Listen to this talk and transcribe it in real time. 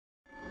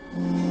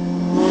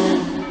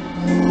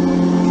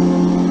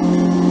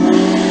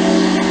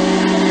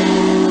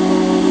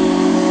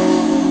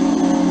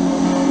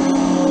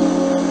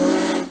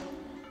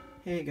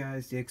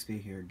Bixby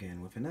here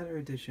again with another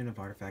edition of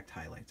Artifact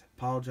Highlights.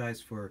 Apologize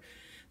for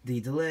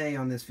the delay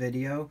on this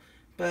video,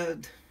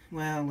 but,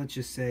 well, let's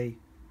just say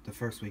the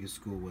first week of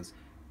school was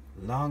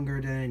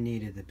longer than it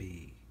needed to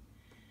be.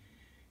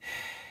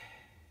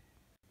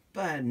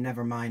 But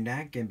never mind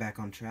that, getting back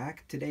on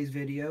track. Today's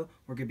video,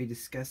 we're going to be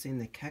discussing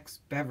the Kecks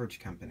Beverage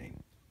Company.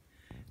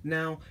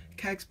 Now,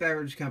 Kecks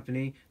Beverage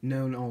Company,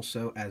 known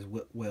also as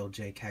Will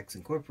J. Kecks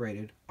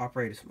Incorporated,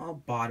 operated a small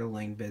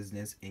bottling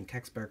business in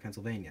Kecksburg,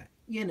 Pennsylvania.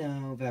 You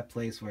know, that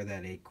place where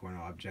that acorn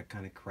object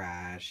kind of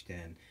crashed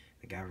and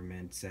the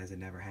government says it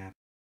never happened.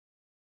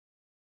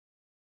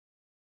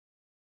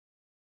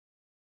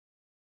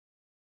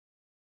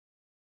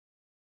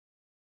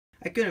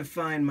 I couldn't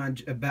find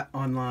much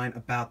online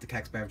about the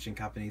Kecks Beverage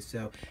Company,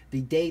 so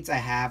the dates I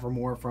have are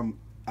more from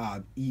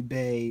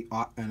eBay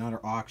and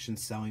other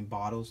auctions selling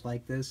bottles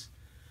like this.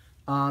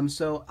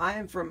 So I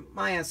am, from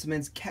my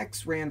estimates,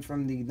 Kecks ran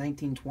from the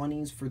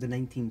 1920s through the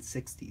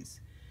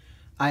 1960s.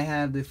 I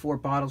have the 4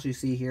 bottles you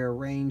see here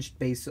arranged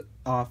based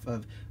off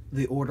of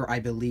the order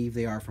I believe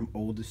they are from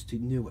oldest to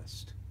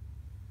newest.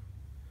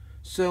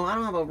 So I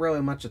don't have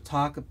really much to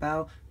talk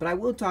about, but I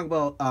will talk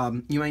about,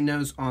 you might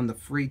notice on the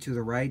free to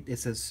the right, it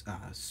says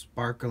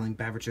sparkling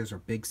beverages or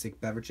Big Stick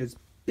beverages.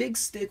 Big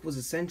Stick was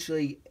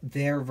essentially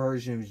their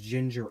version of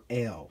ginger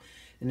ale.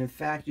 And in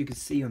fact, you can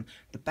see on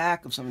the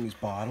back of some of these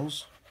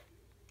bottles,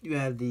 you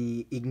have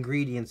the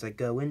ingredients that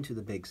go into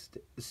the Big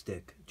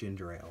Stick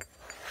ginger ale.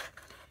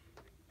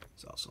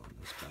 It's also on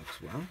this back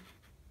as well.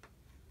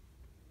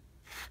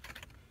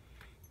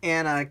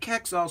 And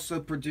Kecks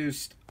also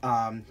produced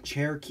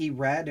Cherokee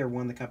Red. They're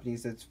one of the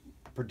companies that's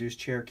produced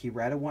Cherokee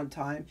Red at one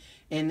time.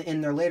 And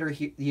in their later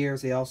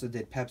years, they also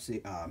did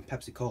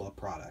Pepsi Cola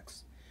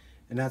products.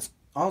 And that's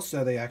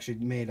also, they actually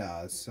made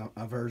a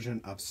version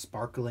of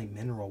sparkling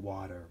mineral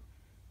water.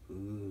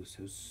 Ooh,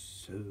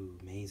 so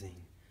amazing.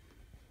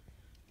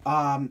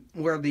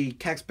 Where the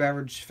Kecks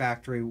Beverage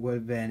Factory would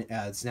have been,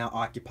 it's now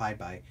occupied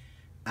by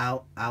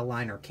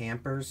Outliner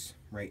Campers,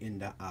 right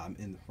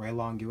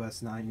along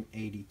US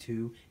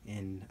 982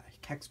 in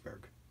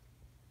Kecksburg.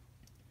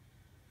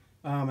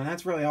 And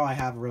that's really all I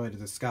have to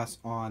discuss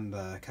on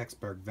the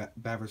Kecksburg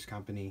Beverage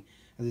Company.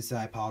 As I said,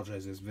 I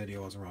apologize, this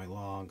video wasn't really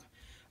long.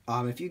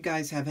 If you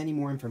guys have any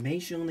more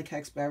information on the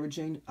Kecks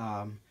Beveraging,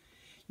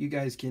 you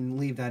guys can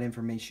leave that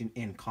information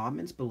in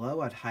comments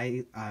below.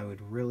 I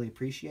would really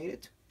appreciate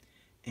it.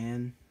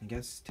 And I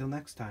guess till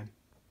next time.